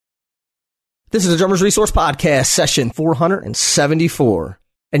This is the Drummers Resource Podcast, session 474.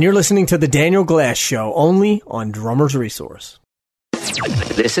 And you're listening to The Daniel Glass Show, only on Drummers Resource.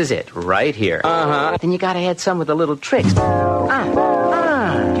 This is it, right here. Uh-huh. Then you gotta add some with the little tricks.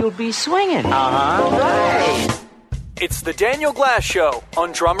 You'll be swinging. Right. It's The Daniel Glass Show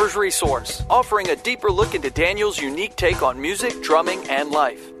on Drummers Resource, offering a deeper look into Daniel's unique take on music, drumming, and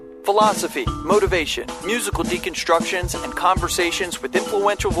life. Philosophy, motivation, musical deconstructions, and conversations with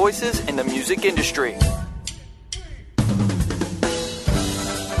influential voices in the music industry.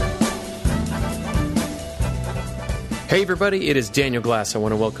 Hey everybody, it is Daniel Glass. I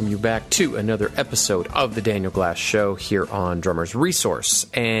want to welcome you back to another episode of The Daniel Glass Show here on Drummers Resource.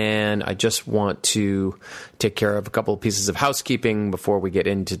 And I just want to take care of a couple of pieces of housekeeping before we get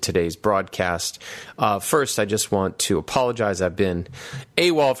into today's broadcast. First, I just want to apologize. I've been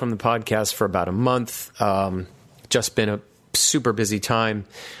AWOL from the podcast for about a month. Just been a super busy time.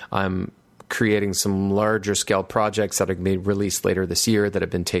 I'm creating some larger scale projects that are going to be released later this year that have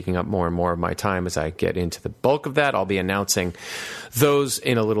been taking up more and more of my time. As I get into the bulk of that, I'll be announcing those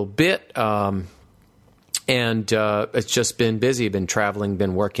in a little bit. And it's just been busy. Been traveling,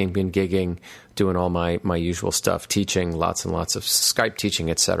 been working, been gigging, doing all my usual stuff, teaching, lots and lots of Skype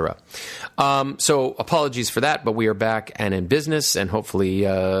teaching, etc. So apologies for that, but we are back and in business, and hopefully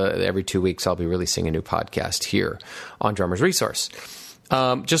every 2 weeks I'll be releasing a new podcast here on Drummers Resource.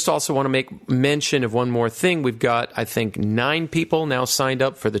 Just also want to make mention of one more thing. We've got, I think, 9 people now signed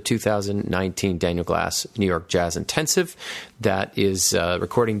up for the 2019 Daniel Glass New York Jazz Intensive. That is,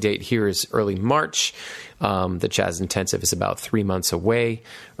 recording date here is early March. The Jazz Intensive is about 3 months away,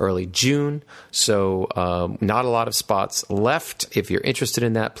 early June. So not a lot of spots left. If you're interested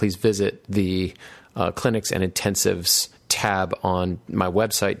in that, please visit the clinics and intensives tab on my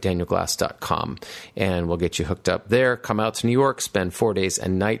website, danielglass.com, and we'll get you hooked up there. Come out to New York, spend 4 days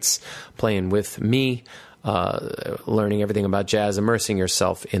and nights playing with me, learning everything about jazz, immersing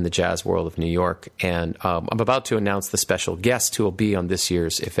yourself in the jazz world of New York. And I'm about to announce the special guest who will be on this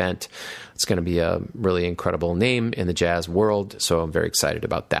year's event. It's going to be a really incredible name in the jazz world, so I'm very excited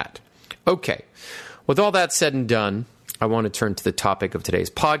about that. Okay, with all that said and done, I want to turn to the topic of today's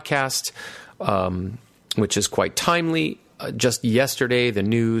podcast, which is quite timely. Just yesterday, the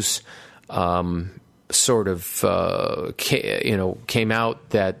news came out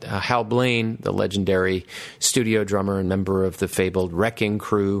that Hal Blaine, the legendary studio drummer and member of the fabled Wrecking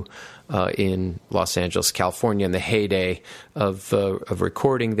Crew in Los Angeles, California, in the heyday of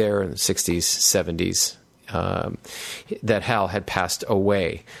recording there in the 60s, 70s, that Hal had passed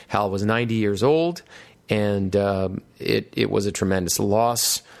away. Hal was 90 years old, and it was a tremendous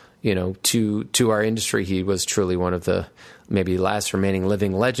loss. You know, to our industry. He was truly one of the maybe last remaining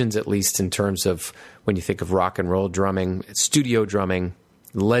living legends, at least in terms of when you think of rock and roll drumming, studio drumming,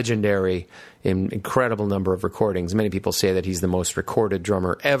 legendary, incredible number of recordings. Many people say that he's the most recorded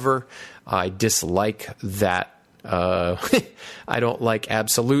drummer ever. I dislike that. I don't like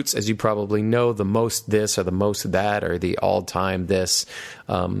absolutes, as you probably know, the most this or the most that or the all-time this.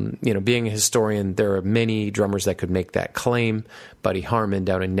 Being a historian, there are many drummers that could make that claim. Buddy Harman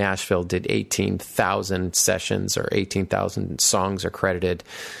down in Nashville did 18,000 sessions, or 18,000 songs are credited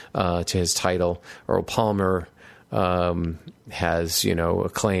to his title. Earl Palmer has, a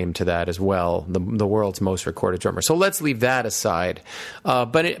claim to that as well, the world's most recorded drummer. So let's leave that aside.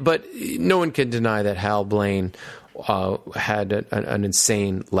 But no one can deny that Hal Blaine had an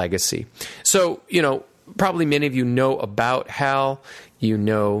insane legacy. So, probably many of you know about Hal.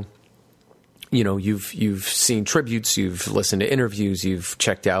 You've seen tributes, you've listened to interviews, you've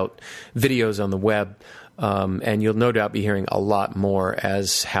checked out videos on the web. And you'll no doubt be hearing a lot more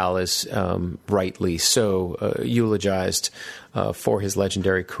as Hal is rightly so eulogized for his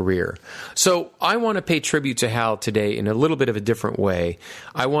legendary career. So I want to pay tribute to Hal today in a little bit of a different way.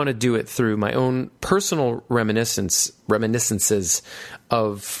 I want to do it through my own personal reminiscences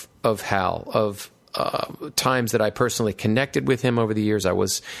of Hal, of times that I personally connected with him over the years. I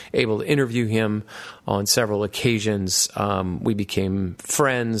was able to interview him on several occasions. We became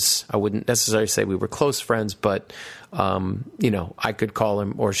friends. I wouldn't necessarily say we were close friends, but I could call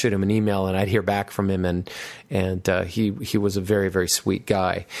him or shoot him an email, and I'd hear back from him. And he was a very, very sweet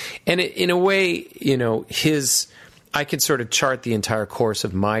guy. And in a way, I could sort of chart the entire course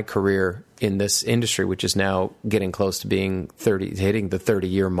of my career in this industry, which is now getting close to being hitting the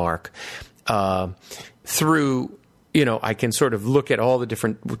 30-year mark. Through, I can sort of look at all the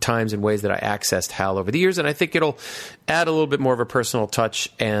different times and ways that I accessed Hal over the years, and I think it'll add a little bit more of a personal touch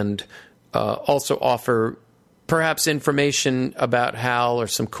and also offer perhaps information about Hal or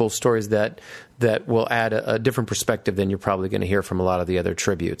some cool stories that will add a different perspective than you're probably going to hear from a lot of the other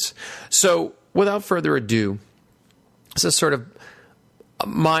tributes. So without further ado, this is sort of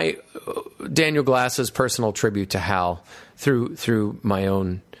my Daniel Glass's personal tribute to Hal through my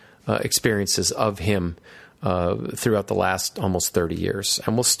own experiences of him throughout the last almost 30 years.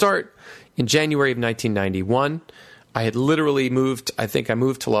 And we'll start in January of 1991. I had literally moved, I think I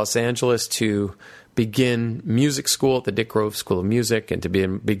moved to Los Angeles to begin music school at the Dick Grove School of Music and to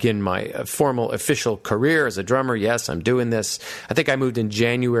begin my formal official career as a drummer. Yes, I'm doing this. I think I moved in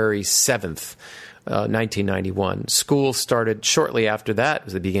January 7th, 1991. School started shortly after that. It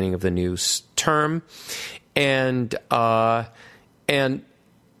was the beginning of the new term. And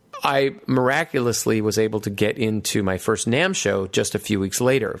I miraculously was able to get into my first NAMM show just a few weeks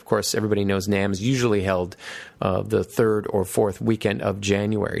later. Of course, everybody knows NAMM is usually held the third or fourth weekend of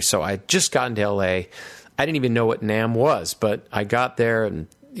January. So I had just gotten to L.A. I didn't even know what NAMM was, but I got there and,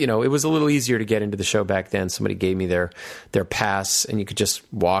 it was a little easier to get into the show back then. Somebody gave me their pass and you could just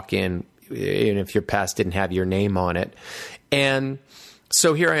walk in, even if your pass didn't have your name on it. And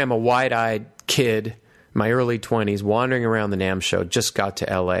so here I am, a wide-eyed kid, my early 20s, wandering around the NAMM show, just got to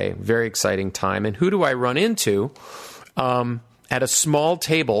L.A., very exciting time. And who do I run into at a small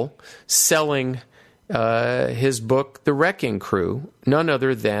table selling his book, The Wrecking Crew? None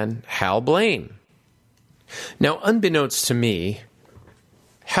other than Hal Blaine. Now, unbeknownst to me,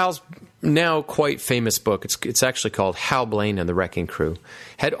 Hal's now quite famous book, it's actually called Hal Blaine and the Wrecking Crew,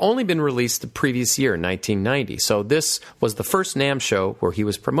 had only been released the previous year, 1990. So this was the first NAMM show where he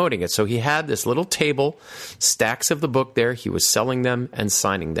was promoting it. So he had this little table, stacks of the book there. He was selling them and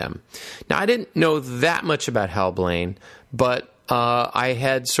signing them. Now, I didn't know that much about Hal Blaine, but I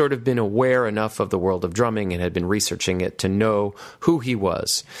had sort of been aware enough of the world of drumming and had been researching it to know who he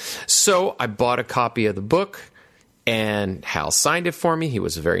was. So I bought a copy of the book, and Hal signed it for me. He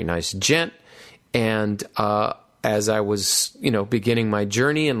was a very nice gent. And as I was, beginning my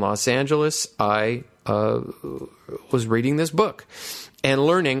journey in Los Angeles, I was reading this book and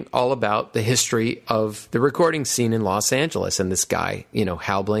learning all about the history of the recording scene in Los Angeles and this guy,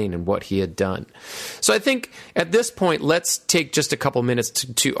 Hal Blaine, and what he had done. So I think at this point, let's take just a couple minutes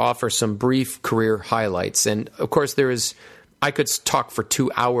to offer some brief career highlights. And of course, I could talk for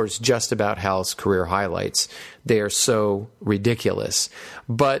 2 hours just about Hal's career highlights. They are so ridiculous.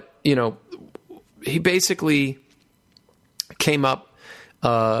 But, he basically came up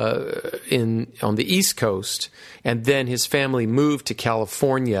on the East Coast, and then his family moved to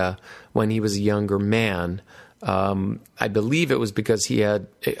California when he was a younger man. I believe it was because it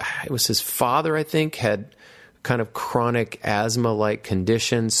was his father, I think, had kind of chronic asthma-like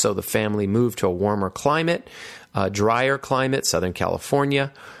conditions, so the family moved to a warmer climate, drier climate, Southern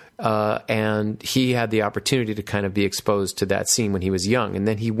California, and he had the opportunity to kind of be exposed to that scene when he was young. And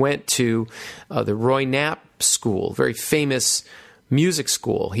then he went to the Roy Knapp School, very famous music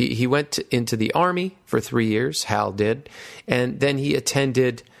school. He went into the Army for 3 years, Hal did, and then he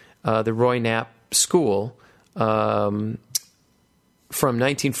attended the Roy Knapp School from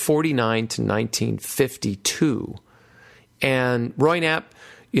 1949 to 1952. And Roy Knapp,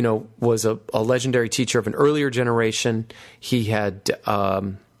 was a legendary teacher of an earlier generation. He had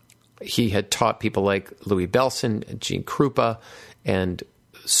taught people like Louis Bellson, Gene Krupa, and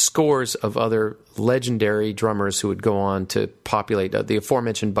scores of other legendary drummers who would go on to populate the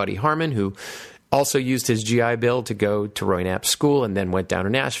aforementioned Buddy Harman, who also used his GI Bill to go to Roy Knapp School and then went down to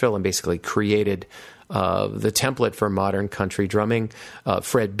Nashville and basically created the template for modern country drumming.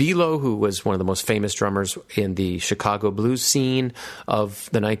 Fred Below, who was one of the most famous drummers in the Chicago blues scene of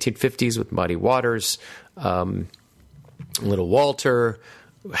the 1950s with Muddy Waters, Little Walter,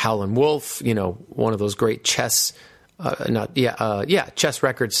 Howlin' Wolf, one of those great Chess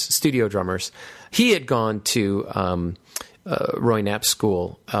Records studio drummers. He had gone to Roy Knapp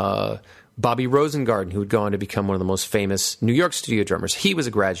School. Bobby Rosengarten, who would go on to become one of the most famous New York studio drummers, he was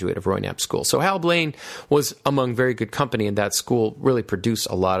a graduate of Roy Knapp School. So Hal Blaine was among very good company, and that school really produced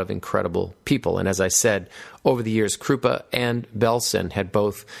a lot of incredible people. And as I said, over the years, Krupa and Bellson had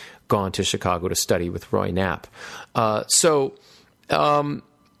both gone to Chicago to study with Roy Knapp.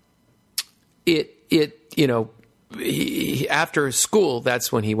 After school,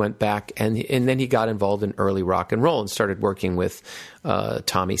 that's when he went back, and then he got involved in early rock and roll and started working with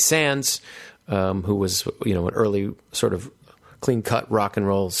Tommy Sands, who was an early sort of clean-cut rock and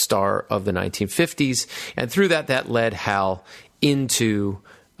roll star of the 1950s. And through that led Hal into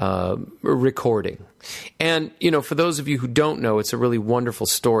recording. And for those of you who don't know, it's a really wonderful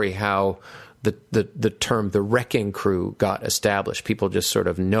story how the term the Wrecking Crew got established. People just sort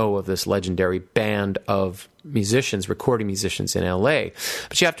of know of this legendary band of musicians, recording musicians in L.A.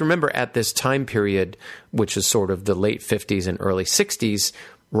 But you have to remember, at this time period, which is sort of the late 50s and early 60s,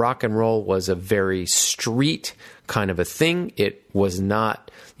 rock and roll was a very street kind of a thing. It was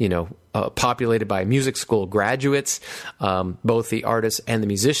not, populated by music school graduates. Both the artists and the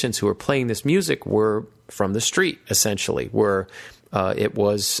musicians who were playing this music were from the street, essentially, where it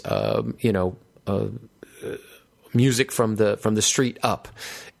was, music from the street up.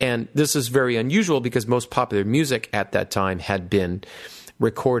 And this is very unusual because most popular music at that time had been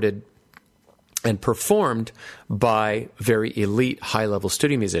recorded and performed by very elite, high-level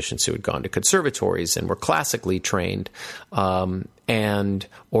studio musicians who had gone to conservatories and were classically trained,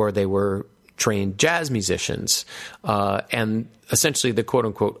 or they were trained jazz musicians. And essentially the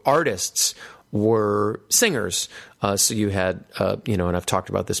quote-unquote artists were singers. So you had, and I've talked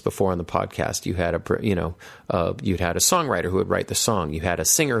about this before on the podcast. You had you'd had a songwriter who would write the song. You had a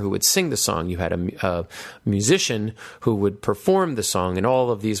singer who would sing the song. You had a musician who would perform the song. And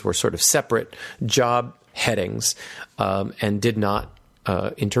all of these were sort of separate job headings, and did not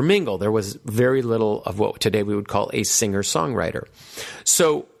intermingle. There was very little of what today we would call a singer-songwriter.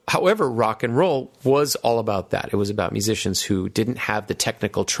 So, however, rock and roll was all about that. It was about musicians who didn't have the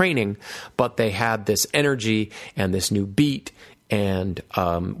technical training, but they had this energy and this new beat and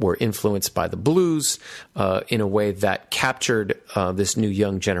were influenced by the blues in a way that captured this new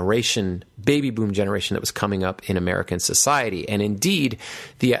young generation, baby boom generation that was coming up in American society. And indeed,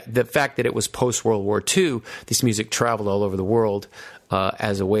 the fact that it was post-World War II, this music traveled all over the world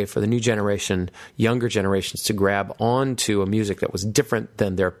as a way for the new generation, younger generations, to grab onto a music that was different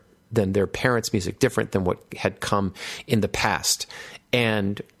than their parents' music, different than what had come in the past.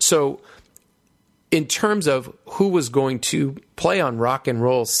 And so in terms of who was going to play on rock and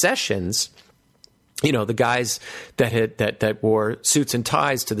roll sessions, the guys that wore suits and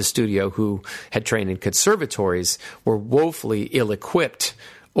ties to the studio who had trained in conservatories were woefully ill-equipped.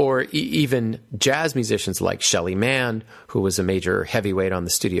 Or even jazz musicians like Shelly Manne, who was a major heavyweight on the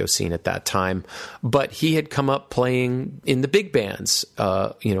studio scene at that time. But he had come up playing in the big bands,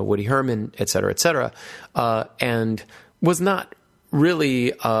 Woody Herman, et cetera, and was not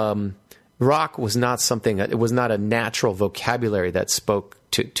really, rock was not something, it was not a natural vocabulary that spoke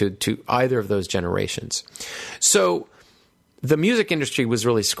to either of those generations. So the music industry was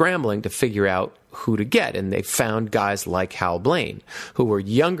really scrambling to figure out who to get, and they found guys like Hal Blaine, who were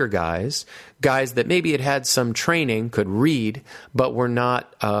younger guys that maybe had some training, could read, but were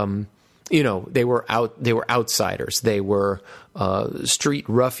not, they were outsiders. They were street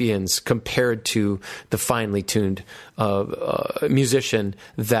ruffians compared to the finely tuned musician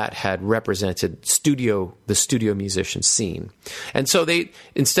that had represented the studio musician scene. And so they,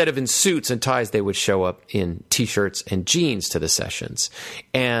 instead of in suits and ties, they would show up in T-shirts and jeans to the sessions.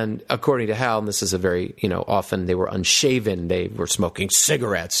 And according to Hal, and this is a very, often they were unshaven, they were smoking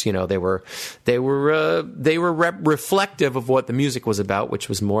cigarettes, they were reflective of what the music was about, which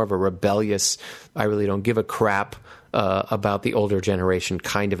was more of a rebellious, I really don't give a crap about the older generation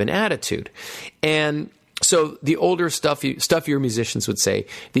kind of an attitude. And so the older, stuffier musicians would say,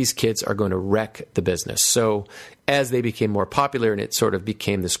 these kids are going to wreck the business. So as they became more popular and it sort of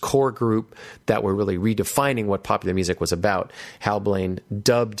became this core group that were really redefining what popular music was about, Hal Blaine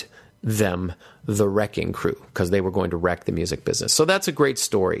dubbed them the Wrecking Crew because they were going to wreck the music business. So that's a great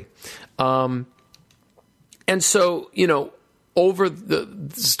story. And so,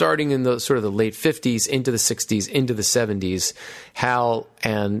 starting in the sort of the late 50s into the 60s, into the 70s, Hal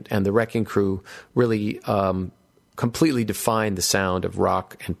and the Wrecking Crew really completely defined the sound of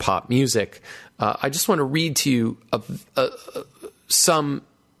rock and pop music. I just want to read to you some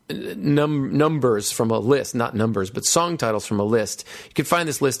numbers from a list, not numbers, but song titles from a list. You can find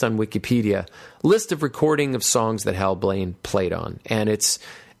this list on Wikipedia. List of recording of songs that Hal Blaine played on. And it's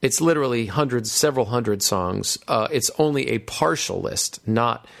literally several hundred songs. It's only a partial list,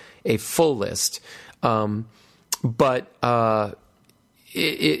 not a full list. But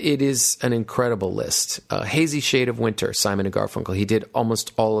it is an incredible list. Hazy Shade of Winter, Simon and Garfunkel. He did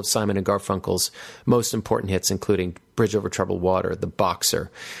almost all of Simon and Garfunkel's most important hits, including Bridge Over Troubled Water, The Boxer.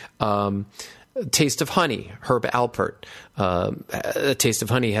 Taste of Honey, Herb Alpert. Taste of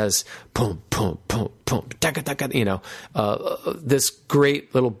Honey has boom, boom, boom, boom, taka, taka, this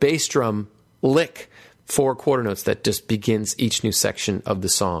great little bass drum lick, 4 quarter notes that just begins each new section of the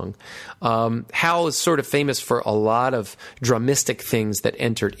song. Hal is sort of famous for a lot of drumistic things that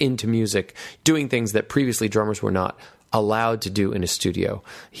entered into music, doing things that previously drummers were not allowed to do in a studio.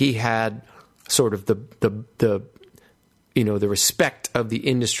 He had sort of the respect of the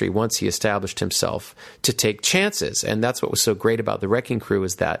industry once he established himself to take chances. And that's what was so great about the Wrecking Crew,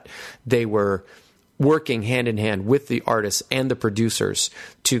 is that they were working hand in hand with the artists and the producers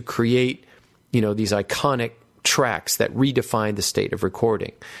to create, these iconic tracks that redefined the state of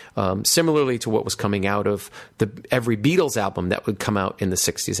recording. Similarly to what was coming out of every Beatles album that would come out in the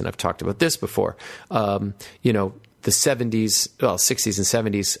 60s, and I've talked about this before. The 70s, 60s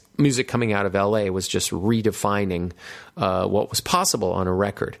and 70s, music coming out of LA was just redefining what was possible on a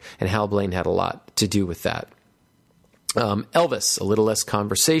record, and Hal Blaine had a lot to do with that. Elvis, A Little Less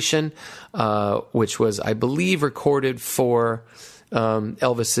Conversation, which was, I believe, recorded for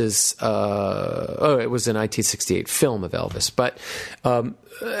Elvis's, it was an 1968 film of Elvis. But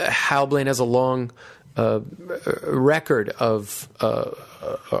Hal Blaine has a long record of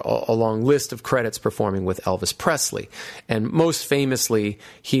a long list of credits performing with Elvis Presley. And most famously,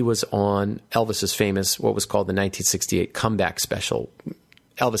 he was on Elvis's famous, what was called the 1968 comeback special.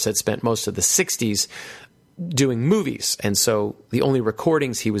 Elvis had spent most of the 60s doing movies, and so the only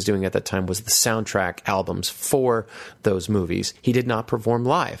recordings he was doing at that time was the soundtrack albums for those movies. He did not perform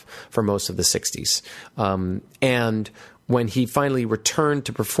live for most of the 60s. And when he finally returned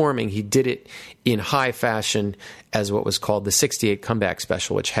to performing, he did it in high fashion as what was called the 68 comeback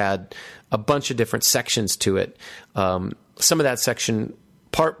special, which had a bunch of different sections to it. Some of that section,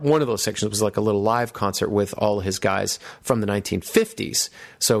 one of those sections was like a little live concert with all his guys from the 1950s.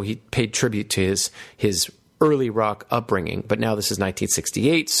 So he paid tribute to his early rock upbringing. But now this is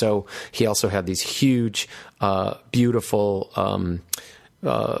 1968, so he also had these huge, beautiful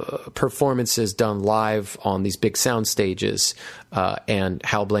performances done live on these big sound stages, and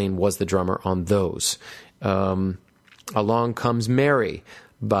Hal Blaine was the drummer on those. Along Comes Mary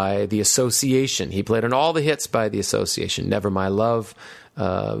by The Association. He played on all the hits by The Association, Never My Love,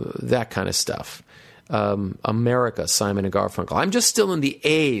 that kind of stuff. America, Simon and Garfunkel. I'm just still in the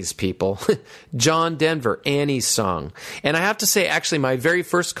A's, people. John Denver, Annie's Song. And I have to say, actually, my very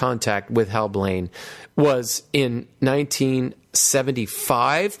first contact with Hal Blaine was in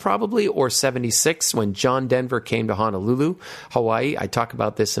 1975, probably, or 76, when John Denver came to Honolulu, Hawaii. I talk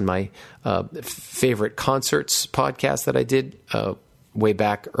about this in my favorite concerts podcast that I did way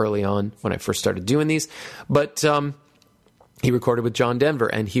back early on when I first started doing these. But he recorded with John Denver,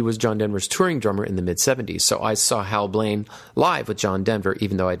 and he was John Denver's touring drummer in the mid-'70s. So I saw Hal Blaine live with John Denver,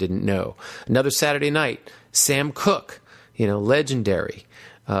 even though I didn't know. Another Saturday Night, Sam Cooke, legendary.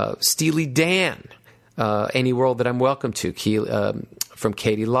 Steely Dan, Any World That I'm Welcome To, from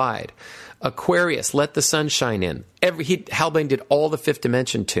Katie Lyde. Aquarius, Let the Sun Shine In. Hal Blaine did all the Fifth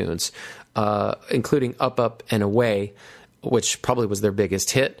Dimension tunes, including Up, Up, and Away, which probably was their biggest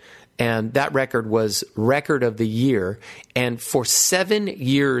hit. And that record was Record of the Year. And for 7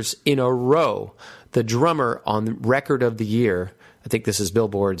 years in a row, the drummer on Record of the Year, I think this is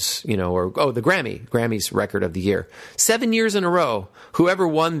Billboard's, the Grammy's Record of the Year. 7 years in a row, whoever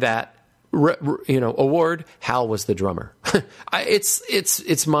won that, award, Hal was the drummer.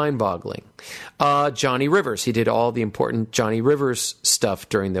 It's mind-boggling. Johnny Rivers, he did all the important Johnny Rivers stuff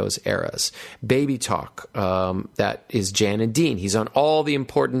during those eras. Baby Talk, that is Jan and Dean. He's on all the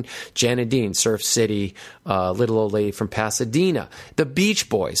important Jan and Dean, Surf City, Little Old Lady from Pasadena. The Beach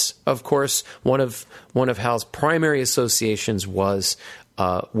Boys, of course, one of Hal's primary associations was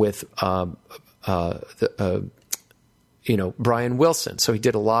with Brian Wilson. So he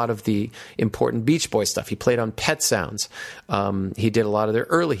did a lot of the important Beach Boys stuff. He played on Pet Sounds. He did a lot of their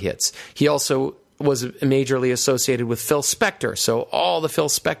early hits. He also was majorly associated with Phil Spector. So all the Phil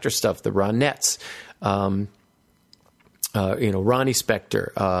Spector stuff, the Ronettes, Ronnie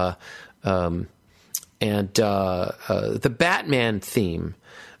Spector, and the Batman theme.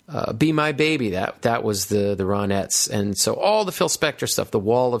 Be My Baby, that was the Ronettes. And so all the Phil Spector stuff, the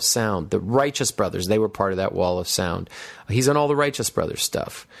Wall of Sound, the Righteous Brothers, they were part of that Wall of Sound. He's on all the Righteous Brothers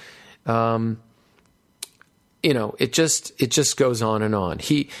stuff. It just goes on and on.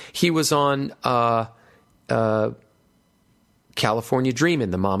 He was on California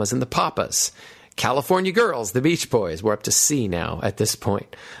Dreamin', the Mamas and the Papas. California Girls, the Beach Boys. We're up to C now at this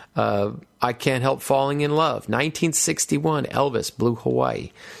point. I Can't Help Falling in Love, 1961, Elvis, Blue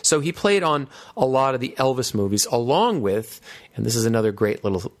Hawaii. So he played on a lot of the Elvis movies, along with, and this is another great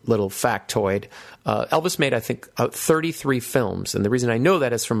little factoid, Elvis made, I think, 33 films. And the reason I know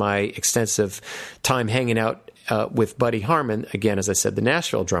that is from my extensive time hanging out with Buddy Harman, again, as I said, the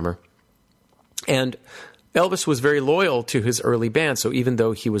Nashville drummer. And Elvis was very loyal to his early band, so even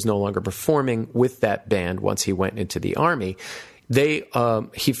though he was no longer performing with that band once he went into the Army,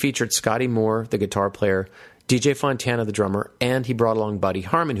 he featured Scotty Moore, the guitar player, DJ Fontana, the drummer, and he brought along Buddy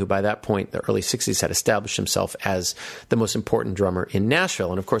Harman, who by that point, the early 60s, had established himself as the most important drummer in Nashville.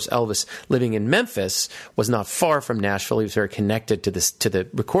 And of course, Elvis, living in Memphis, was not far from Nashville. He was very connected to the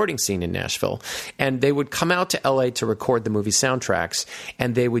recording scene in Nashville. And they would come out to LA to record the movie soundtracks,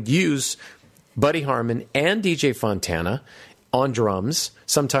 and they would use Buddy Harman and DJ Fontana on drums,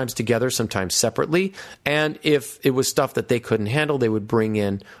 sometimes together, sometimes separately. And if it was stuff that they couldn't handle, they would bring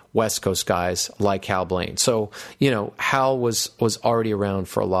in West Coast guys like Hal Blaine. So, Hal was already around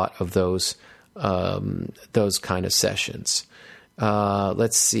for a lot of those kind of sessions.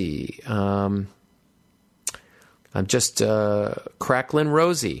 Let's see. I'm just Cracklin'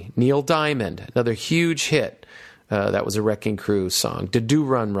 Rosie, Neil Diamond, another huge hit. That was a Wrecking Crew song. Do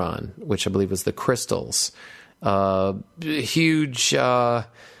Run Run, which I believe was the Crystals. Huge girl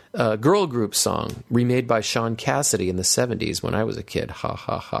group song remade by Sean Cassidy in the 70s when I was a kid. Ha,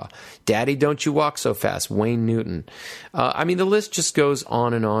 ha, ha. Daddy, Don't You Walk So Fast, Wayne Newton. The list just goes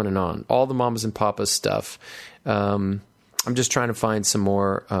on and on and on. All the Mamas and Papas stuff. I'm just trying to find some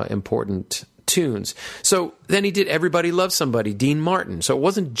more important tunes. So then he did Everybody Loves Somebody, Dean Martin. So it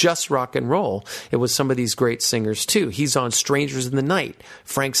wasn't just rock and roll. It was some of these great singers too. He's on Strangers in the Night,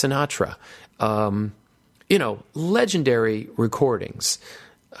 Frank Sinatra. Legendary recordings.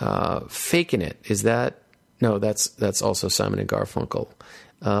 Faking It, is that? No, that's also Simon and Garfunkel.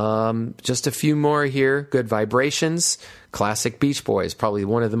 Just a few more here. Good Vibrations, classic Beach Boys, probably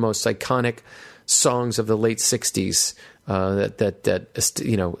one of the most iconic songs of the late 60s that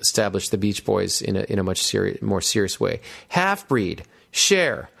established the Beach Boys in a much more serious way. Half Breed,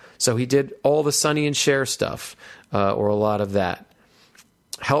 Cher. So he did all the Sonny and Cher stuff, or a lot of that.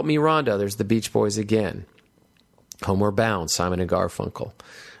 Help Me Rhonda, there's the Beach Boys again. Homeward Bound, Simon and Garfunkel.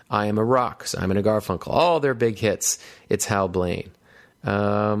 I Am a Rock, Simon and Garfunkel. All their big hits. It's Hal Blaine. Give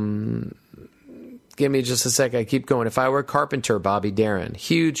me just a sec. I keep going. If I Were a Carpenter, Bobby Darin.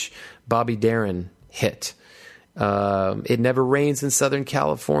 Huge Bobby Darin hit. It Never Rains in Southern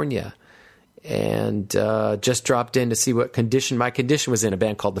California. And just dropped in to see what condition my condition was in, a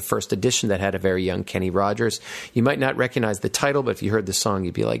band called The First Edition that had a very young Kenny Rogers. You might not recognize the title, but if you heard the song,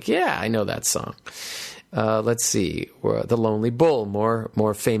 you'd be like, yeah, I know that song. Let's see. The Lonely Bull,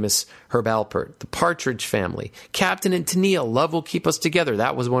 more famous Herb Alpert. The Partridge Family. Captain and Tennille, Love Will Keep Us Together.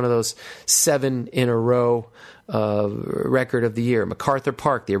 That was one of those 7 in a row record of the year. MacArthur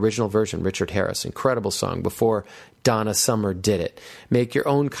Park, the original version, Richard Harris. Incredible song before Donna Summer did it. Make Your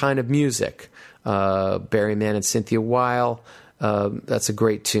Own Kind of Music. Barry Mann and Cynthia Weil. That's a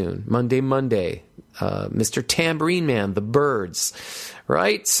great tune. Monday, Mr. Tambourine Man, The Byrds.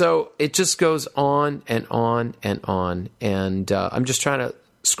 Right? So it just goes on and on and on. And I'm just trying to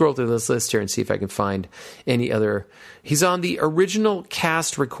scroll through this list here and see if I can find any other. He's on the original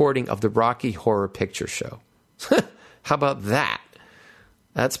cast recording of the Rocky Horror Picture Show. How about that?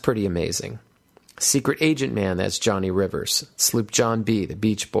 That's pretty amazing. Secret Agent Man, that's Johnny Rivers. Sloop John B., the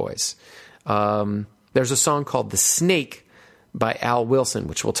Beach Boys. There's a song called The Snake by Al Wilson,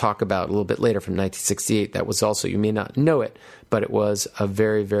 which we'll talk about a little bit later, from 1968. That was also, you may not know it, but it was a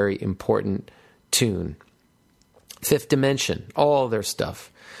very, very important tune. Fifth Dimension, all their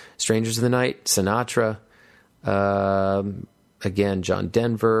stuff. Strangers in the Night, Sinatra, again, John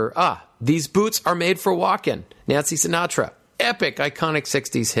Denver. These Boots Are Made for Walking, Nancy Sinatra. Epic, iconic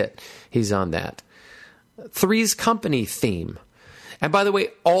 60s hit. He's on that. Three's Company theme. And by the way,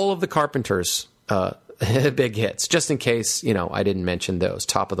 all of the Carpenters' big hits, just in case, I didn't mention those.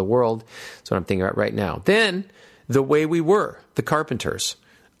 Top of the World, that's what I'm thinking about right now. Then, The Way We Were, the Carpenters.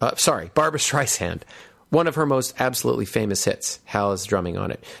 Barbra Streisand. One of her most absolutely famous hits. Hal is drumming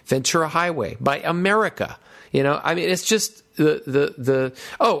on it. Ventura Highway by America. It's just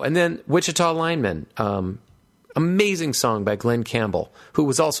and then Wichita Lineman. Amazing song by Glenn Campbell, who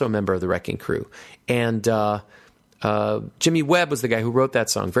was also a member of the Wrecking Crew. And Jimmy Webb was the guy who wrote that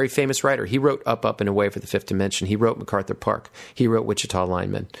song. Very famous writer. He wrote Up and Away for the Fifth Dimension. He wrote MacArthur Park. He wrote Wichita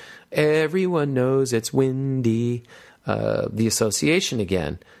Lineman. Everyone Knows It's Windy. The Association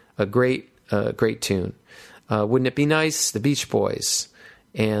again. A great tune. Wouldn't It Be Nice? The Beach Boys.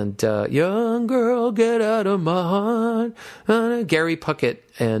 And Young Girl, Get Out of My Heart. Gary Puckett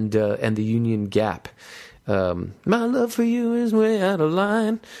and the Union Gap. My love for you is way out of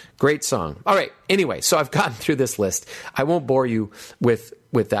line. Great song. All right. Anyway, so I've gotten through this list. I won't bore you with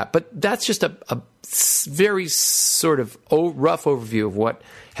that, but that's just a very sort of rough overview of what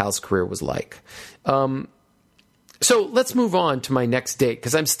Hal's career was like. So let's move on to my next date,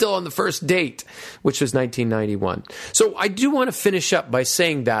 because I'm still on the first date, which was 1991. So I do want to finish up by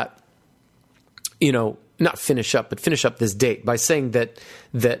saying that, not finish up, but finish up this date by saying that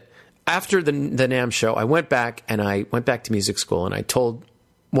after the NAMM show, I went back to music school, and I told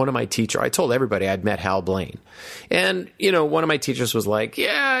one of my teachers, I told everybody I'd met Hal Blaine. And, you know, one of my teachers was like,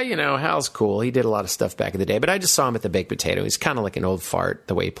 yeah, you know, Hal's cool. He did a lot of stuff back in the day, but I just saw him at the Baked Potato. He's kind of like an old fart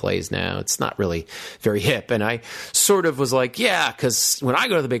the way he plays now. It's not really very hip. And I sort of was like, yeah, because when I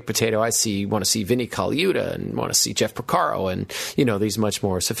go to the Baked Potato, want to see Vinnie Colaiuta and want to see Jeff Porcaro and, you know, these much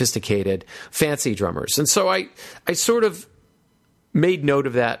more sophisticated, fancy drummers. And so I sort of made note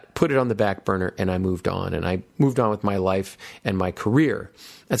of that, put it on the back burner, and I moved on. And I moved on with my life and my career.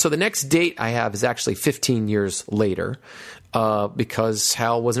 And so the next date I have is actually 15 years later, because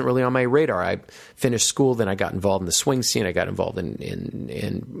Hal wasn't really on my radar. I finished school, then I got involved in the swing scene. I got involved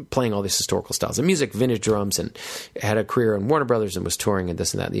in playing all these historical styles of music, vintage drums, and had a career in Warner Brothers and was touring and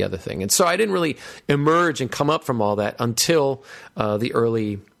this and that and the other thing. And so I didn't really emerge and come up from all that until the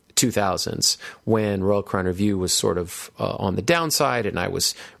early 2000s, when Royal Crown Revue was sort of on the downside, and I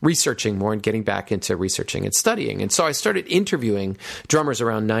was researching more and getting back into researching and studying. And so I started interviewing drummers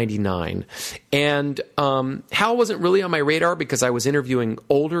around 99. And Hal wasn't really on my radar because I was interviewing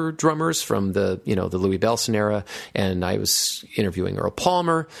older drummers from the Louis Bellson era, and I was interviewing Earl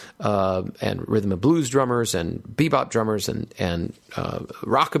Palmer and rhythm and blues drummers and bebop drummers and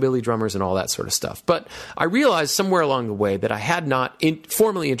rockabilly drummers and all that sort of stuff. But I realized somewhere along the way that I had not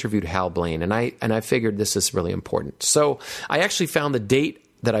formally interviewed Hal Blaine, and I figured this is really important. So I actually found the date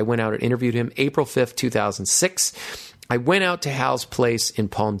that I went out and interviewed him, April 5th, 2006. I went out to Hal's place in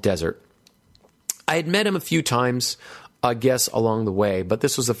Palm Desert. I had met him a few times, I guess, along the way, but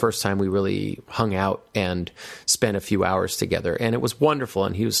this was the first time we really hung out and spent a few hours together, and it was wonderful,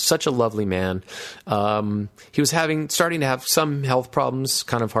 and he was such a lovely man. He was starting to have some health problems,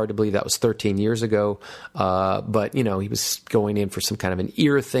 kind of hard to believe that was 13 years ago, but, you know, he was going in for some kind of an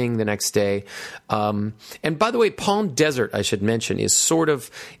ear thing the next day. And by the way, Palm Desert, I should mention, is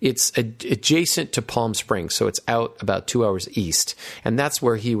it's adjacent to Palm Springs, so it's out about 2 hours east, and that's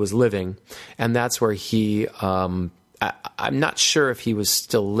where he was living, and that's where he... I'm not sure if he was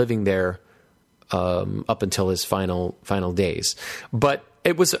still living there up until his final days, but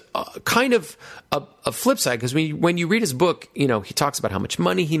it was kind of a flip side, because when you read his book, you know, he talks about how much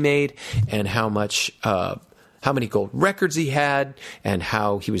money he made and how many gold records he had, and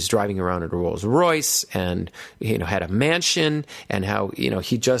how he was driving around in a Rolls Royce, and, you know, had a mansion, and how, you know,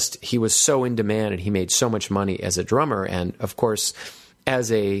 he was so in demand and he made so much money as a drummer, and of course,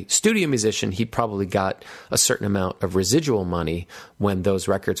 as a studio musician, he probably got a certain amount of residual money when those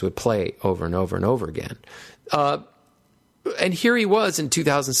records would play over and over and over again. And here he was in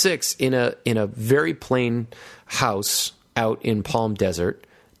 2006 in a very plain house out in Palm Desert,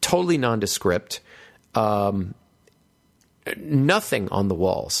 totally nondescript, nothing on the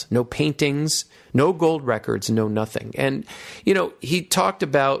walls, no paintings, no gold records, no nothing. And, you know, he talked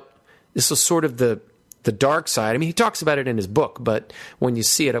about, this was sort of the dark side. I mean, he talks about it in his book, but when you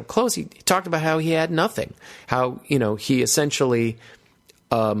see it up close, he talked about how he had nothing. How, you know, he essentially,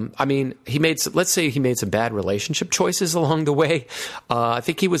 let's say he made some bad relationship choices along the way. I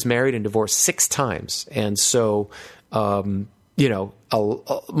think he was married and divorced 6 times. And so, you know,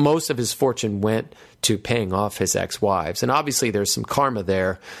 most of his fortune went to paying off his ex-wives. And obviously there's some karma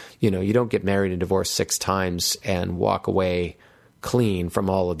there. You know, you don't get married and divorced 6 times and walk away clean from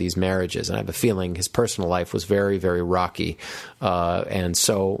all of these marriages. And I have a feeling his personal life was very, very rocky. And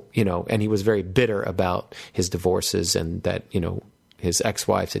so, you know, and he was very bitter about his divorces and that, you know, his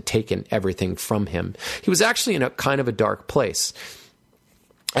ex-wives had taken everything from him. He was actually in a kind of a dark place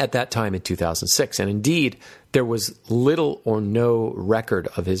at that time in 2006. And indeed, there was little or no record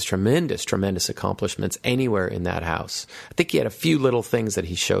of his tremendous, tremendous accomplishments anywhere in that house. I think he had a few little things that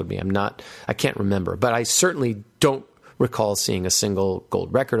he showed me. I can't remember, but I certainly don't recall seeing a single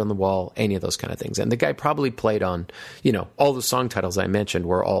gold record on the wall, any of those kind of things. And the guy probably played on, you know, all the song titles I mentioned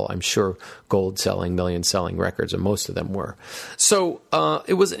were all, I'm sure, gold-selling, million-selling records, and most of them were. So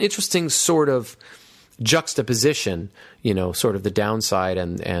it was an interesting sort of juxtaposition, you know, sort of the downside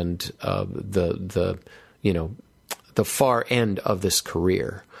and the you know, the far end of this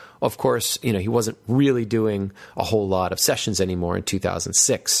career. Of course, you know, he wasn't really doing a whole lot of sessions anymore in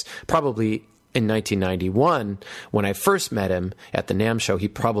 2006. Probably in 1991, when I first met him at the NAMM show, he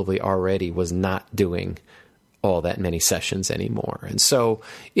probably already was not doing all that many sessions anymore. And so,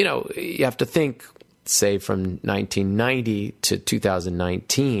 you know, you have to think, say, from 1990 to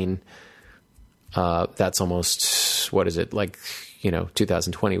 2019, that's almost, what is it, like, you know,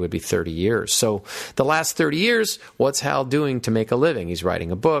 2020 would be 30 years. So the last 30 years, what's Hal doing to make a living? He's writing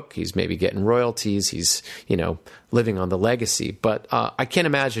a book. He's maybe getting royalties. He's, you know, living on the legacy. But I can't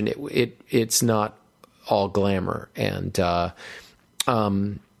imagine it's not all glamour. And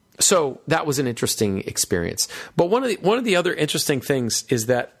So that was an interesting experience. But one of the other interesting things is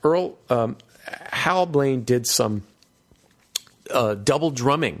that Hal Blaine did some double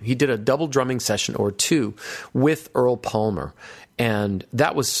drumming. He did a double drumming session or two with Earl Palmer. And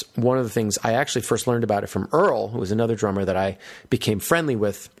that was one of the things I actually first learned about it from Earl, who was another drummer that I became friendly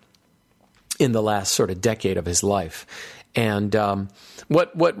with in the last sort of decade of his life. And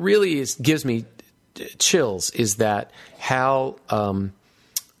what really gives me chills is that Hal,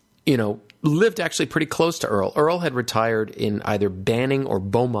 lived actually pretty close to Earl. Earl had retired in either Banning or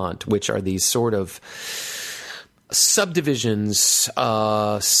Beaumont, which are these sort of subdivisions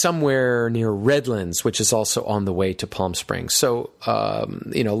somewhere near Redlands, which is also on the way to Palm Springs. So, a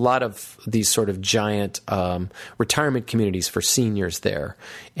lot of these sort of giant retirement communities for seniors there.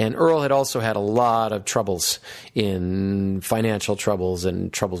 And Earl had also had a lot of troubles in financial troubles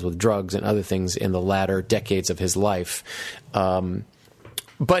and troubles with drugs and other things in the latter decades of his life.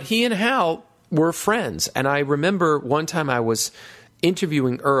 But he and Hal were friends. And I remember one time I was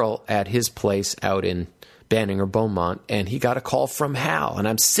interviewing Earl at his place out in Banning or Beaumont, and he got a call from Hal. And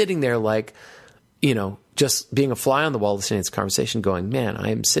I'm sitting there like, just being a fly on the wall listening to this conversation going, man, I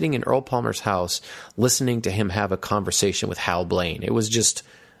am sitting in Earl Palmer's house listening to him have a conversation with Hal Blaine. It was just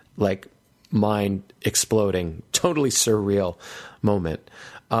like mind exploding, totally surreal moment.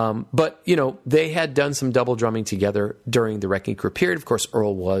 But they had done some double drumming together during the Wrecking Crew period. Of course,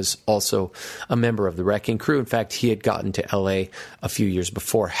 Earl was also a member of the Wrecking Crew. In fact, he had gotten to L.A. a few years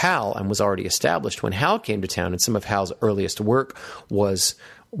before Hal and was already established when Hal came to town. And some of Hal's earliest work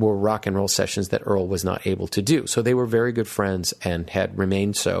were rock and roll sessions that Earl was not able to do. So they were very good friends and had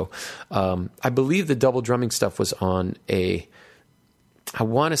remained so. I believe the double drumming stuff was on I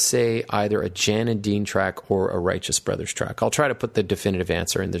want to say either a Jan and Dean track or a Righteous Brothers track. I'll try to put the definitive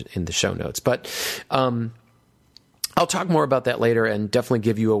answer in the show notes. But I'll talk more about that later and definitely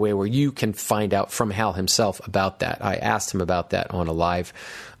give you a way where you can find out from Hal himself about that. I asked him about that on a live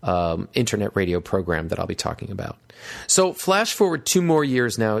internet radio program that I'll be talking about. So flash forward 2 more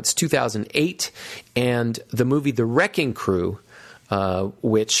years now. It's 2008, and the movie The Wrecking Crew,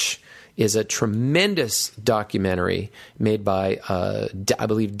 which is a tremendous documentary made by, I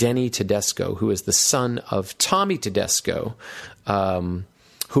believe, Denny Tedesco, who is the son of Tommy Tedesco,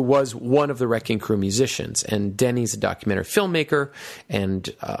 who was one of the Wrecking Crew musicians. And Denny's a documentary filmmaker and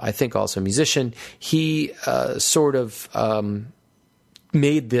I think also a musician. He sort of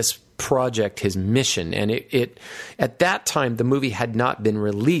made this project his mission, and it at that time the movie had not been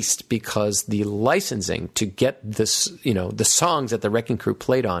released because the licensing to get this, the songs that the Wrecking Crew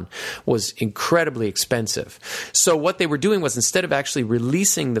played on was incredibly expensive. So what they were doing was, instead of actually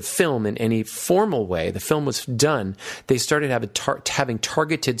releasing the film in any formal way, the film was done, they started having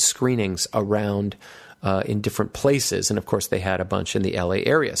targeted screenings around in different places. And of course, they had a bunch in the LA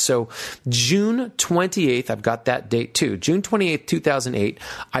area. So June 28th, I've got that date too. June 28th, 2008,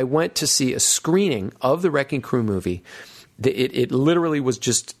 I went to see a screening of the Wrecking Crew movie. It literally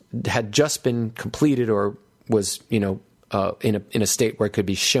had just been completed, or was, in a state where it could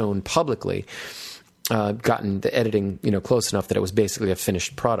be shown publicly. Gotten the editing, close enough that it was basically a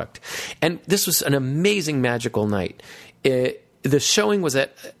finished product. And this was an amazing, magical night. The showing was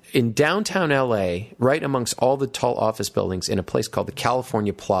in downtown LA, right amongst all the tall office buildings, in a place called the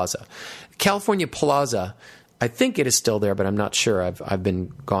California Plaza. California Plaza, I think it is still there, but I'm not sure. I've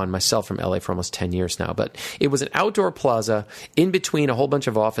been gone myself from LA for almost 10 years now. But it was an outdoor plaza in between a whole bunch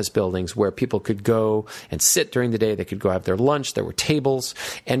of office buildings where people could go and sit during the day. They could go have their lunch. There were tables.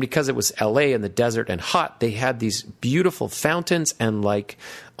 And because it was LA in the desert and hot, they had these beautiful fountains and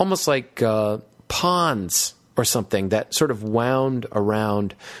almost like ponds or something that sort of wound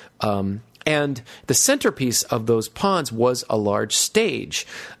around. And the centerpiece of those ponds was a large stage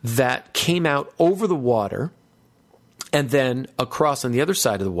that came out over the water. And then across on the other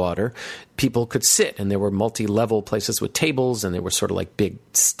side of the water, people could sit, and there were multi-level places with tables, and there were sort of like big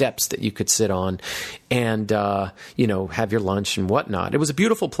steps that you could sit on and, have your lunch and whatnot. It was a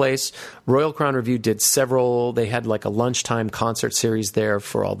beautiful place. Royal Crown Revue did several. They had like a lunchtime concert series there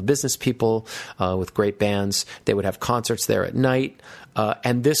for all the business people with great bands. They would have concerts there at night.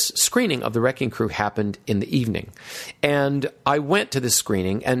 And this screening of The Wrecking Crew happened in the evening. And I went to this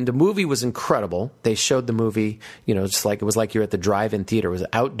screening, and the movie was incredible. They showed the movie, just like it was like you're at the drive-in theater. It was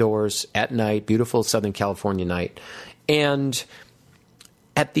outdoors at night, beautiful Southern California night. And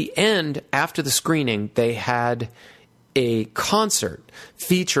at the end, after the screening, they had a concert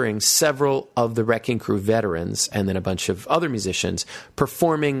featuring several of the Wrecking Crew veterans and then a bunch of other musicians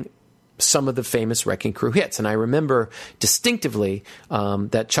performing some of the famous Wrecking Crew hits. And I remember distinctively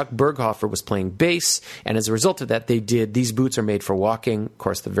that Chuck Berghofer was playing bass, and as a result of that, they did These Boots Are Made for Walking, of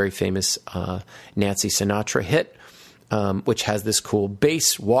course, the very famous Nancy Sinatra hit, which has this cool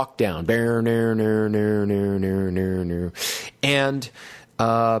bass walk down.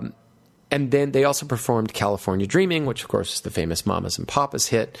 And then they also performed California Dreaming, which, of course, is the famous Mamas and Papas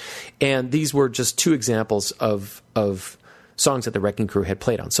hit. And these were just two examples of songs that the Wrecking Crew had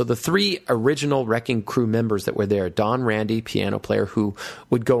played on. So the three original Wrecking Crew members that were there, Don Randy, piano player, who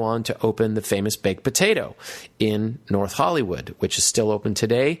would go on to open the famous Baked Potato in North Hollywood, which is still open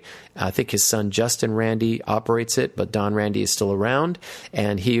today. I think his son Justin Randy operates it, but Don Randy is still around,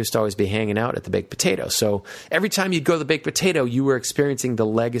 and he used to always be hanging out at the Baked Potato. So every time you'd go to the Baked Potato, you were experiencing the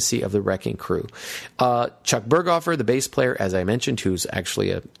legacy of the Wrecking Crew. Chuck Berghofer, the bass player, as I mentioned, who's actually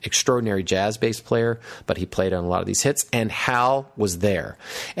an extraordinary jazz bass player, but he played on a lot of these hits, and Hal was there.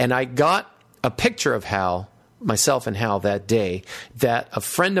 And I got a picture of Hal, myself and Hal, that day, that a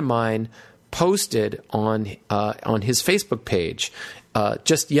friend of mine posted on his Facebook page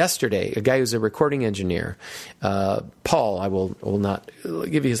just yesterday. A guy who's a recording engineer, Paul. I will not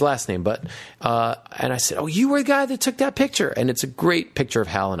give you his last name, but and I said, "Oh, you were the guy that took that picture," and it's a great picture of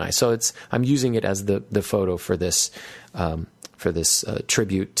Hal and I. So I'm using it as the photo for this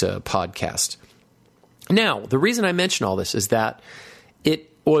tribute podcast. Now, the reason I mention all this is that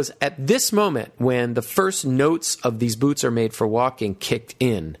it was at this moment when the first notes of These Boots Are Made for Walking kicked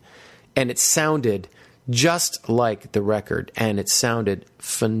in, and it sounded just like the record, and it sounded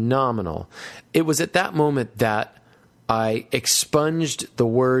phenomenal. It was at that moment that I expunged the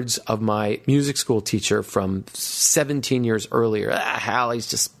words of my music school teacher from 17 years earlier. Hal, he's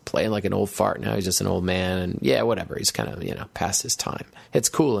just playing like an old fart. Now he's just an old man, and yeah, whatever. He's kind of, past his time. It's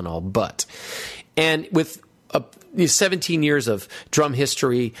cool and all, but... And with 17 years of drum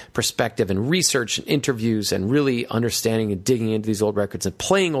history, perspective, and research and interviews and really understanding and digging into these old records and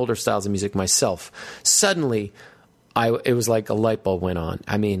playing older styles of music myself, suddenly it was like a light bulb went on.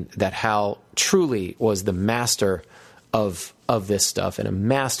 I mean, that Hal truly was the master of this stuff and a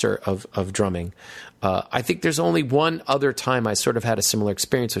master of drumming. I think there's only one other time I sort of had a similar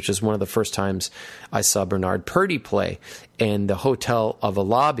experience, which is one of the first times I saw Bernard Purdie play in the hotel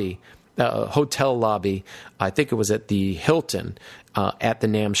lobby. I think it was at the Hilton at the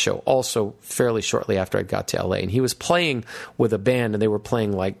NAMM show, also fairly shortly after I got to LA. And he was playing with a band, and they were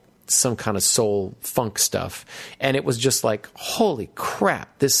playing like some kind of soul funk stuff. And it was just like, holy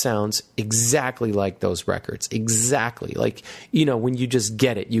crap, this sounds exactly like those records. Exactly. Like, when you just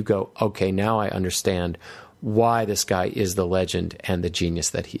get it, you go, okay, now I understand why this guy is the legend and the genius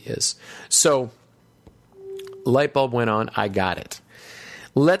that he is. So light bulb went on. I got it.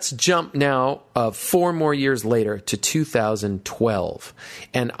 Let's jump now 4 more years later to 2012.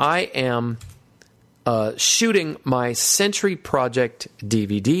 And I am shooting my Century Project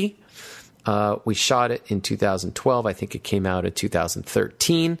DVD. We shot it in 2012. I think it came out in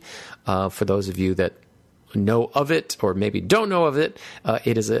 2013. For those of you that know of it or maybe don't know of it,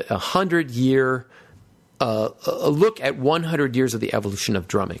 it is a 100-year a look at 100 years of the evolution of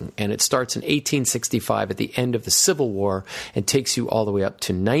drumming. And it starts in 1865 at the end of the Civil War and takes you all the way up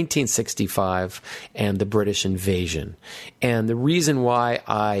to 1965 and the British invasion. And the reason why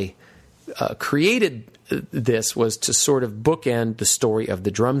I created this was to sort of bookend the story of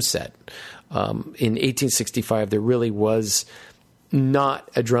the drum set. In 1865, there really was not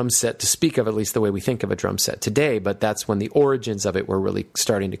a drum set to speak of, at least the way we think of a drum set today, but that's when the origins of it were really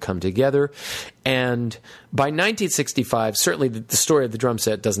starting to come together. And by 1965, certainly the story of the drum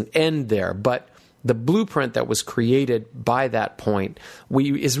set doesn't end there, but the blueprint that was created by that point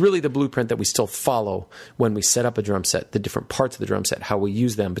is really the blueprint that we still follow when we set up a drum set, the different parts of the drum set, how we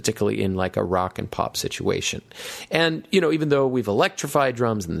use them, particularly in like a rock and pop situation. And, even though we've electrified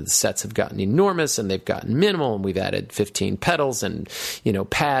drums and the sets have gotten enormous and they've gotten minimal and we've added 15 pedals and,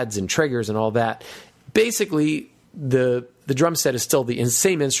 pads and triggers and all that, basically the drum set is still the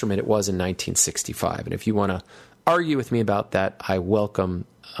same instrument it was in 1965. And if you want to argue with me about that, I welcome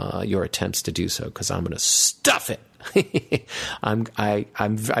your attempts to do so, because I'm going to stuff it.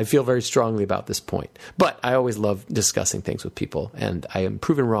 I feel very strongly about this point, but I always love discussing things with people, and I am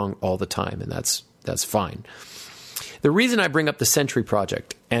proven wrong all the time, and that's fine. The reason I bring up the Century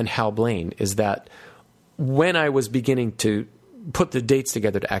Project and Hal Blaine is that when I was beginning to put the dates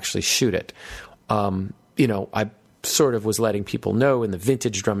together to actually shoot it, I sort of was letting people know in the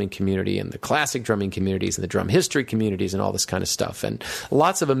vintage drumming community and the classic drumming communities and the drum history communities and all this kind of stuff. And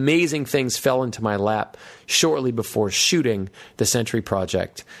lots of amazing things fell into my lap shortly before shooting the Century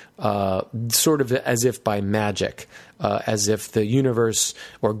Project, sort of as if by magic. as if the universe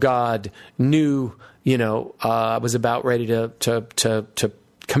or God knew, I was about ready to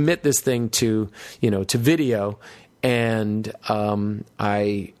commit this thing to video, and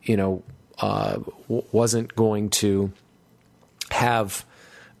I wasn't going to have.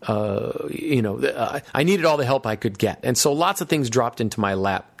 I needed all the help I could get. And so lots of things dropped into my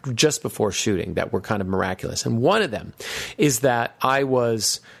lap just before shooting that were kind of miraculous. And one of them is that I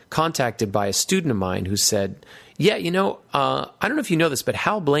was contacted by a student of mine who said, yeah, I don't know if you know this, but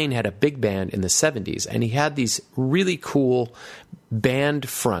Hal Blaine had a big band in the 70s, and he had these really cool band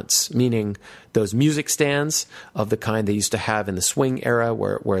fronts, meaning those music stands of the kind they used to have in the swing era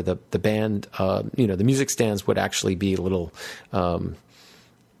where the band, the music stands would actually be little...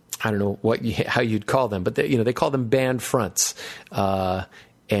 I don't know how you'd call them, but they call them band fronts.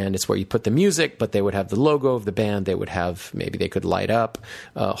 And it's where you put the music, but they would have the logo of the band. They would have, maybe they could light up,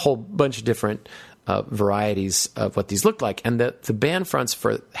 a whole bunch of different varieties of what these looked like. And the band fronts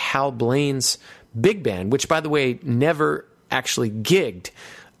for Hal Blaine's big band, which, by the way, never actually gigged,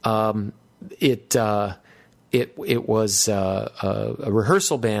 it was a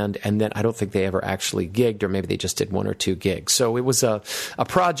rehearsal band, and then I don't think they ever actually gigged, or maybe they just did one or two gigs. So it was a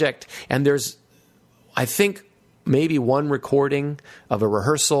project, and there's, I think, maybe one recording of a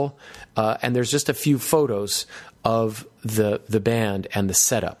rehearsal, and there's just a few photos of the band and the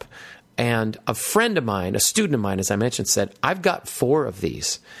setup. And a friend of mine, a student of mine, as I mentioned, said, I've got 4 of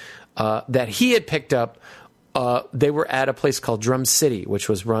these that he had picked up. They were at a place called Drum City, which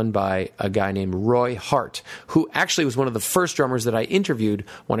was run by a guy named Roy Hart, who actually was one of the first drummers that I interviewed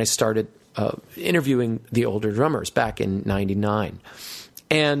when I started interviewing the older drummers back in '99.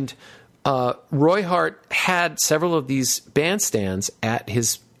 And Roy Hart had several of these bandstands at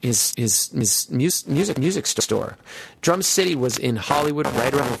his music store. Drum City was in Hollywood,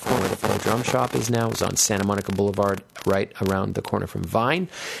 right around the corner where the Flow Drum Shop is now. It was on Santa Monica Boulevard, right around the corner from Vine.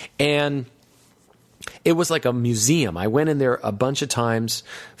 And it was like a museum. I went in there a bunch of times,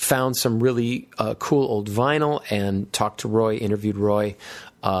 found some really cool old vinyl, and talked to Roy, interviewed Roy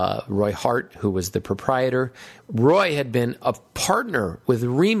Hart, who was the proprietor. Roy had been a partner with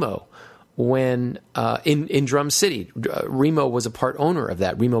Remo when in Drum City. Remo was a part owner of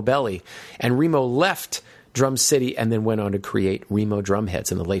that, Remo Belli, and Remo left Drum City and then went on to create Remo Drumheads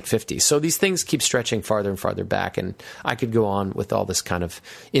in the late 50s. So these things keep stretching farther and farther back, and I could go on with all this kind of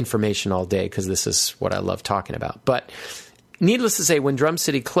information all day because this is what I love talking about. But needless to say, when Drum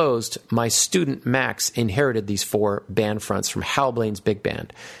City closed, my student Max inherited these 4 band fronts from Hal Blaine's big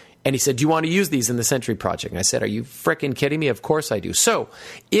band. And he said, do you want to use these in the Century Project? And I said, are you frickin' kidding me? Of course I do. So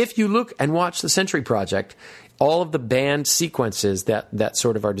if you look and watch the Century Project, all of the band sequences that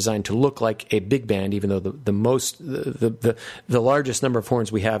sort of are designed to look like a big band, even though the largest number of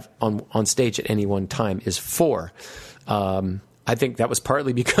horns we have on stage at any one time is 4. I think that was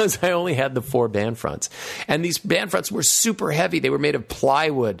partly because I only had the 4 band fronts. And these band fronts were super heavy. They were made of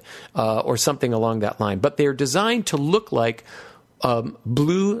plywood or something along that line. But they're designed to look like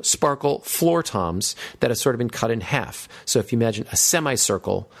blue sparkle floor toms that have sort of been cut in half. So if you imagine a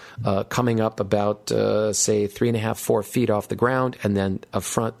semicircle coming up about, say, 3.5, 4 feet off the ground, and then a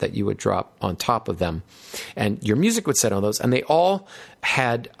front that you would drop on top of them. And your music would set on those. And they all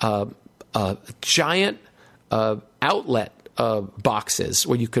had giant outlet boxes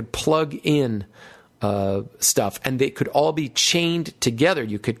where you could plug in stuff, and they could all be chained together.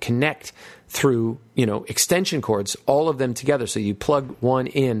 You could connect through, extension cords, all of them together. So you plug one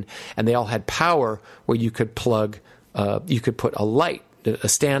in, and they all had power where you could plug, you could put a light, a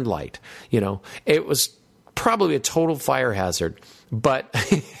stand light. It was probably a total fire hazard. But,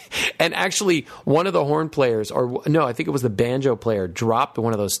 and actually one of the horn players, I think it was the banjo player, dropped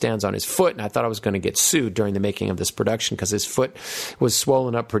one of those stands on his foot, and I thought I was going to get sued during the making of this production because his foot was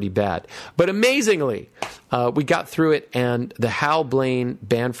swollen up pretty bad. But amazingly, we got through it, and the Hal Blaine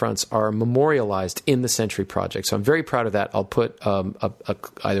band fronts are memorialized in the Century Project. So I'm very proud of that. I'll put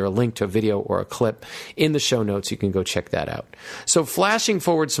either a link to a video or a clip in the show notes. You can go check that out. So flashing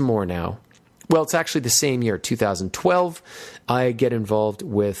forward some more now. Well, it's actually the same year, 2012. I get involved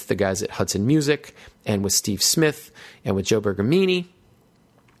with the guys at Hudson Music and with Steve Smith and with Joe Bergamini.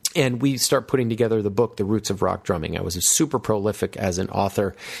 And we start putting together the book, The Roots of Rock Drumming. I was super prolific as an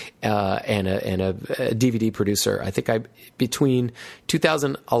author and a DVD producer. I think between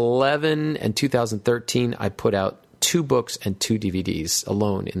 2011 and 2013, I put out 2 books and 2 DVDs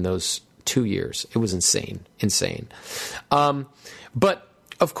alone in those 2 years. It was insane. But,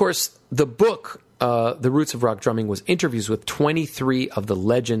 of course, the book The Roots of Rock Drumming was interviews with 23 of the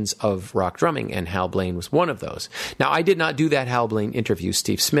legends of rock drumming, and Hal Blaine was one of those. Now, I did not do that Hal Blaine interview.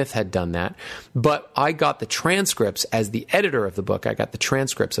 Steve Smith had done that. But I got the transcripts as the editor of the book. I got the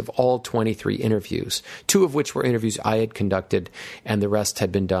transcripts of all 23 interviews, 2 of which were interviews I had conducted, and the rest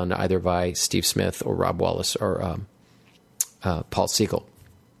had been done either by Steve Smith or Rob Wallace or Paul Siegel.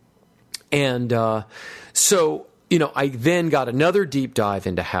 And so, I then got another deep dive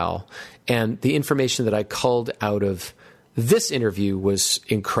into Hal, and the information that I culled out of this interview was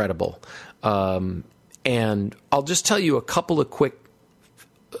incredible. And I'll just tell you a couple of quick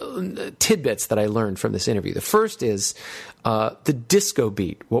tidbits that I learned from this interview. The first is the disco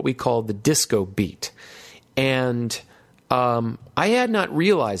beat, what we call the disco beat. And I had not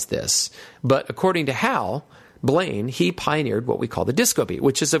realized this, but according to Hal Blaine, he pioneered what we call the disco beat,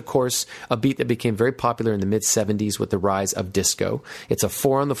 which is, of course, a beat that became very popular in the mid-'70s with the rise of disco. It's a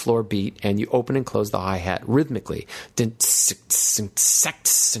 4-on-the-floor beat, and you open and close the hi-hat rhythmically. And,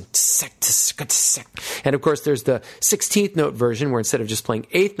 of course, there's the 16th note version where instead of just playing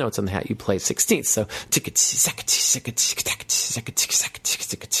 8th notes on the hat, you play 16th. So,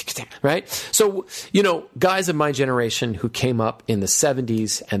 right? So, guys of my generation who came up in the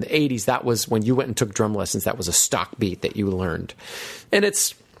 70s and the 80s, that was when you went and took drum lessons, that was a stock beat that you learned. And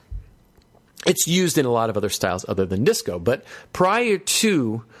it's used in a lot of other styles other than disco. But prior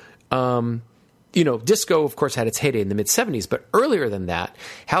to, disco, of course, had its heyday in the mid-'70s. But earlier than that,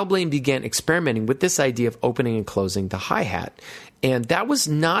 Hal Blaine began experimenting with this idea of opening and closing the hi-hat. And that was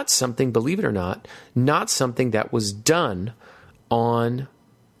not something, believe it or not something that was done on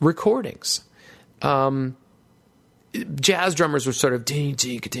recordings. Jazz drummers were sort of ding,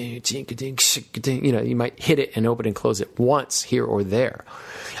 ding, ding, ding, ding, ding. You might hit it and open and close it once here or there.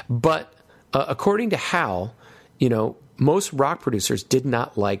 But according to Hal, most rock producers did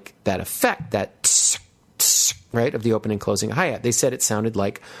not like that effect, that tsk, tsk, right, of the opening and closing hi-hat. They said it sounded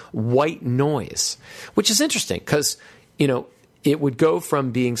like white noise, which is interesting because, it would go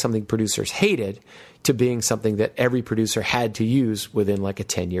from being something producers hated to being something that every producer had to use within like a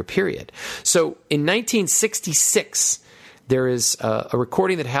 10-year period. So in 1966, there is a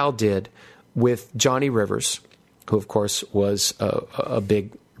recording that Hal did with Johnny Rivers, who of course was a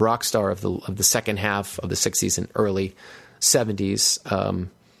big rock star of the second half of the 60s and early 70s.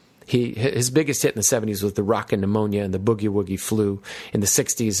 His biggest hit in the 70s was the Rockin' Pneumonia and the Boogie Woogie Flu. In the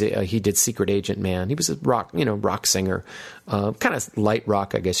 60s, he did Secret Agent Man. He was a rock singer, kind of light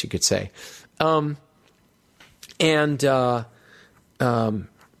rock, I guess you could say. He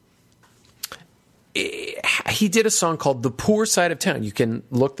did a song called "The Poor Side of Town." You can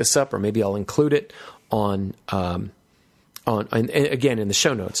look this up, or maybe I'll include it on again in the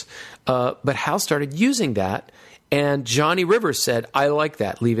show notes. But Hal started using that. And Johnny Rivers said, "I like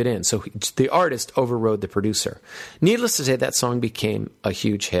that, leave it in." So the artist overrode the producer. Needless to say, that song became a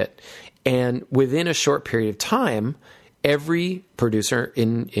huge hit. And within a short period of time, every producer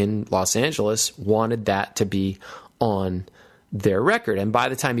in Los Angeles wanted that to be on their record. And by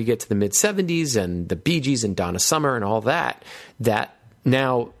the time you get to the mid-'70s and the Bee Gees and Donna Summer and all that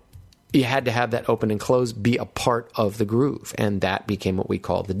now you had to have that open and close be a part of the groove, and that became what we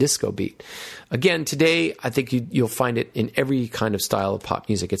call the disco beat. Again, today, I think you'll find it in every kind of style of pop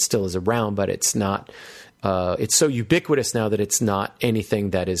music. It still is around, but it's not. It's so ubiquitous now that it's not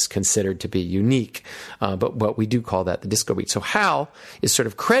anything that is considered to be unique. But we do call that the disco beat. So Hal is sort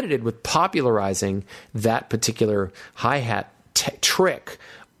of credited with popularizing that particular hi-hat trick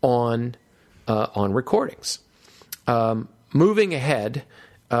on recordings. Moving ahead.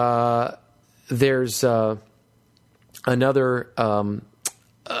 There's another,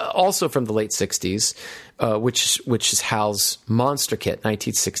 also from the late 60s, which is Hal's Monster Kit,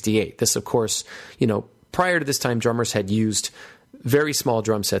 1968. This, of course, prior to this time, drummers had used very small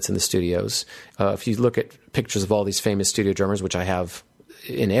drum sets in the studios. If you look at pictures of all these famous studio drummers, which I have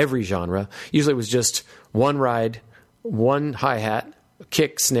in every genre, usually it was just one ride, one hi-hat,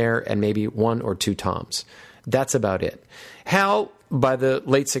 kick, snare, and maybe 1 or 2 toms. That's about it. Hal, by the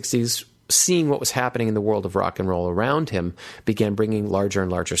late 60s, seeing what was happening in the world of rock and roll around him, began bringing larger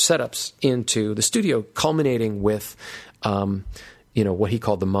and larger setups into the studio, culminating with, what he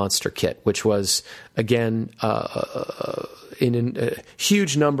called the Monster Kit, which was, again, in a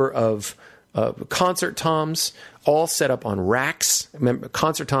huge number of concert toms, all set up on racks. Remember,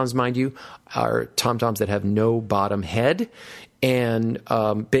 concert toms, mind you, are tom-toms that have no bottom head, and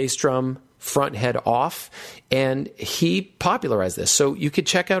bass drum front head off, and he popularized this. So you could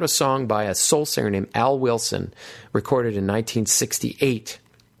check out a song by a soul singer named Al Wilson, recorded in 1968.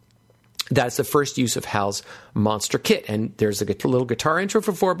 That's the first use of Hal's monster kit. And there's a little guitar intro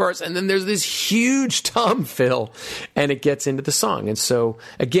for 4 bars, and then there's this huge tom fill, and it gets into the song. And so,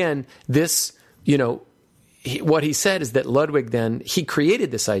 again, this, what he said is that Ludwig then, he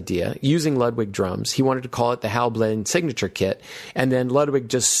created this idea using Ludwig drums. He wanted to call it the Hal Blaine signature kit, and then Ludwig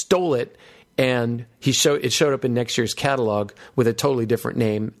just stole it, and it showed up in next year's catalog with a totally different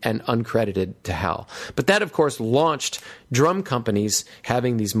name and uncredited to Hal. But that, of course, launched drum companies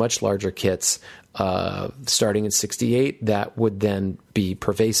having these much larger kits starting in 1968 that would then be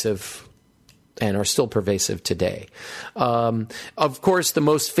pervasive and are still pervasive today. Of course, the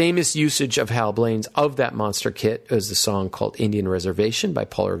most famous usage of Hal Blaine's of that monster kit is the song called Indian Reservation by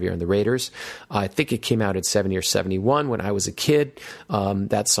Paul Revere and the Raiders. I think it came out in 70 or 71 when I was a kid.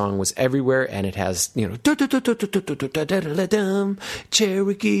 That song was everywhere, and it has,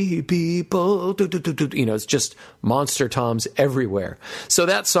 Cherokee people, it's just monster toms everywhere. So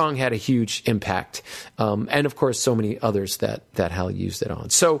that song had a huge impact. And of course, so many others that Hal used it on.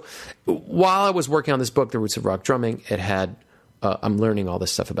 So while I was working on this book, The Roots of Rock Drumming, it had, I'm learning all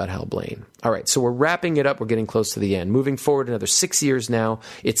this stuff about Hal Blaine. All right, so we're wrapping it up. We're getting close to the end. Moving forward another 6 years now.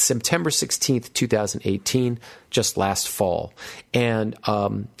 It's September 16th, 2018, just last fall. And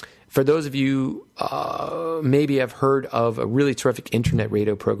for those of you maybe have heard of a really terrific internet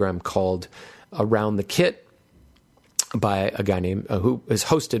radio program called Around the Kit by a guy named, who is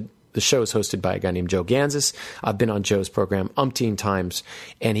hosted, the show is hosted by a guy named Joe Gansas. I've been on Joe's program umpteen times,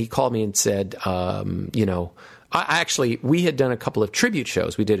 and he called me and said, we had done a couple of tribute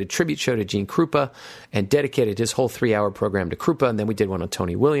shows. We did a tribute show to Gene Krupa and dedicated his whole 3-hour program to Krupa, and then we did one on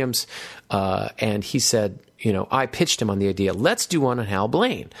Tony Williams. And he said, I pitched him on the idea, let's do one on Hal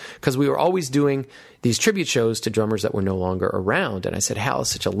Blaine, because we were always doing these tribute shows to drummers that were no longer around. And I said, Hal is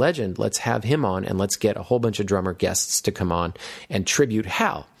such a legend. Let's have him on, and let's get a whole bunch of drummer guests to come on and tribute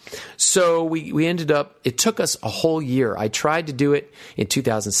Hal. So we ended up, it took us a whole year. I tried to do it in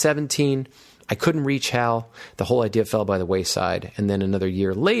 2017. I couldn't reach Hal. The whole idea fell by the wayside. And then another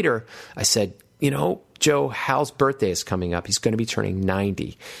year later, I said, Joe, Hal's birthday is coming up. He's going to be turning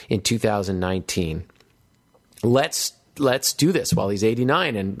 90 in 2019. Let's do this while he's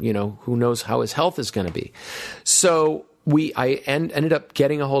 89, and who knows how his health is going to be. So I ended up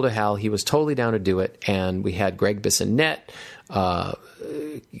getting a hold of Hal. He was totally down to do it, and we had Greg Bissonette,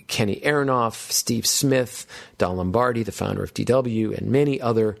 Kenny Aronoff, Steve Smith, Don Lombardi, the founder of DW, and many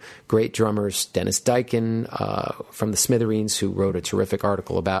other great drummers. Dennis Dykin from the Smithereens, who wrote a terrific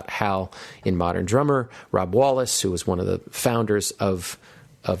article about Hal in Modern Drummer. Rob Wallace, who was one of the founders of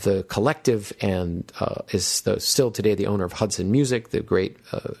the collective and is still today the owner of Hudson Music, the great,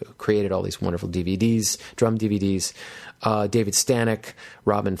 created all these wonderful DVDs, drum DVDs. David Stanek,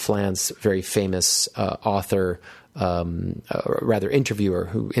 Robin Flann's very famous author, interviewer,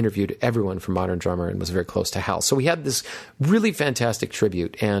 who interviewed everyone from Modern Drummer and was very close to Hal. So we had this really fantastic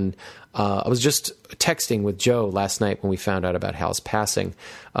tribute, and I was just texting with Joe last night when we found out about Hal's passing,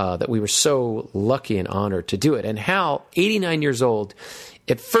 that we were so lucky and honored to do it. And Hal, 89 years old,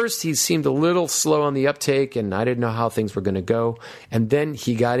 at first he seemed a little slow on the uptake, and I didn't know how things were going to go. And then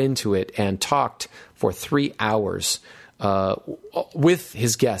he got into it and talked for 3 hours with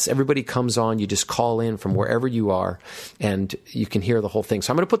his guests. Everybody comes on. You just call in from wherever you are, and you can hear the whole thing.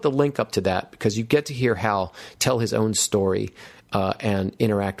 So I'm going to put the link up to that, because you get to hear Hal tell his own story and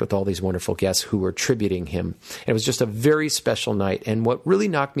interact with all these wonderful guests who were tributing him. And it was just a very special night. And what really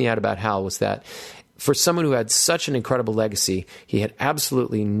knocked me out about Hal was that for someone who had such an incredible legacy, he had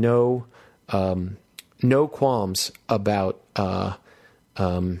absolutely no qualms about,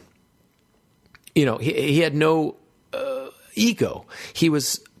 he had no ego. He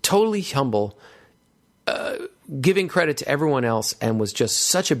was totally humble, giving credit to everyone else, and was just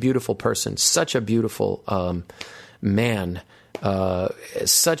such a beautiful person, such a beautiful man,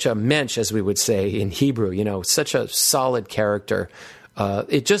 such a mensch, as we would say in Hebrew, such a solid character.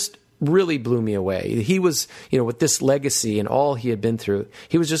 It just really blew me away. He was, with this legacy and all he had been through,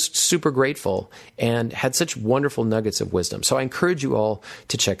 he was just super grateful and had such wonderful nuggets of wisdom. So I encourage you all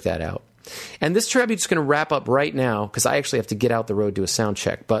to check that out. And this tribute's going to wrap up right now, because I actually have to get out the road, do a sound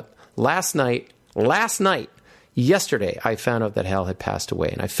check. But yesterday, I found out that Hal had passed away.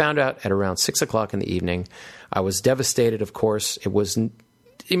 And I found out at around 6 o'clock in the evening. I was devastated, of course. He was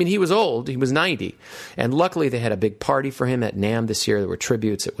old. He was 90. And luckily, they had a big party for him at NAMM this year. There were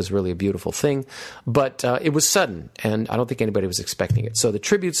tributes. It was really a beautiful thing. But it was sudden, and I don't think anybody was expecting it. So the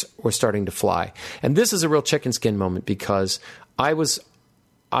tributes were starting to fly. And this is a real chicken skin moment, because I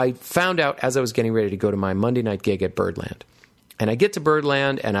found out as I was getting ready to go to my Monday night gig at Birdland. And I get to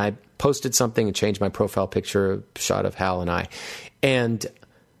Birdland, and I posted something and changed my profile picture, a shot of Hal and I. And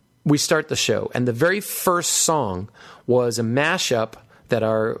we start the show, and the very first song was a mashup that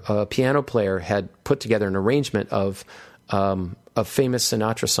our piano player had put together, an arrangement of a famous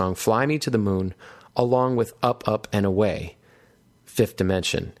Sinatra song, Fly Me to the Moon, along with Up, Up, and Away, Fifth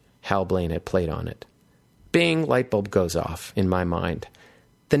Dimension. Hal Blaine had played on it. Bing, light bulb goes off in my mind.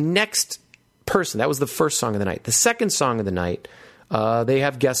 The next person, that was the first song of the night. The second song of the night, they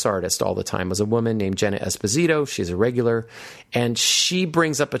have guest artists all the time, was a woman named Jenna Esposito. She's a regular, and she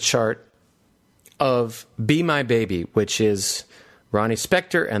brings up a chart of Be My Baby, which is Ronnie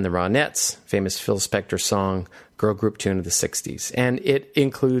Spector and the Ronettes, famous Phil Spector song, girl group tune of the 60s. And it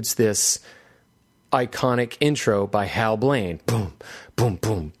includes this iconic intro by Hal Blaine. Boom, boom,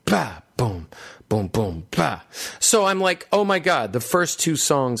 boom, bah, boom, boom, boom, bah. So I'm like, oh my God, the first two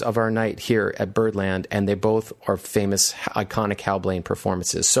songs of our night here at Birdland, and they both are famous, iconic Hal Blaine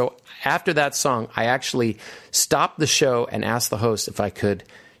performances. So after that song, I actually stopped the show and asked the host if I could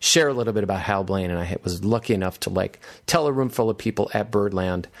share a little bit about Hal Blaine, and I was lucky enough to tell a room full of people at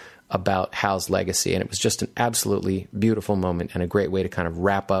Birdland about Hal's legacy, and it was just an absolutely beautiful moment and a great way to kind of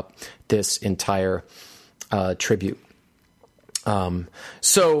wrap up this entire tribute.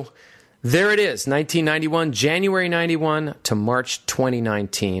 So there it is, 1991, January 91 to March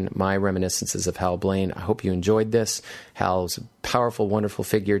 2019, my reminiscences of Hal Blaine. I hope you enjoyed this. Hal's a powerful, wonderful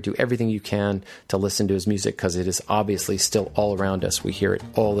figure. Do everything you can to listen to his music because it is obviously still all around us. We hear it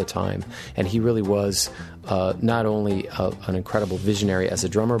all the time. And he really was not only an incredible visionary as a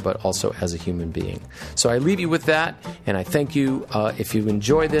drummer, but also as a human being. So I leave you with that, and I thank you. If you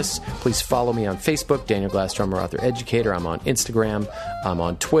enjoy this, please follow me on Facebook, Daniel Glass, Drummer, Author, Educator. I'm on Instagram. I'm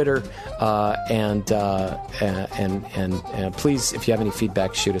on Twitter. And please, if you have any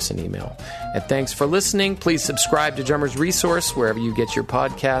feedback, shoot us an email. And thanks for listening. Please subscribe to Drummer's Resource wherever you get your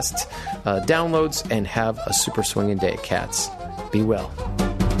podcasts, downloads, and have a super swinging day, cats. Be well.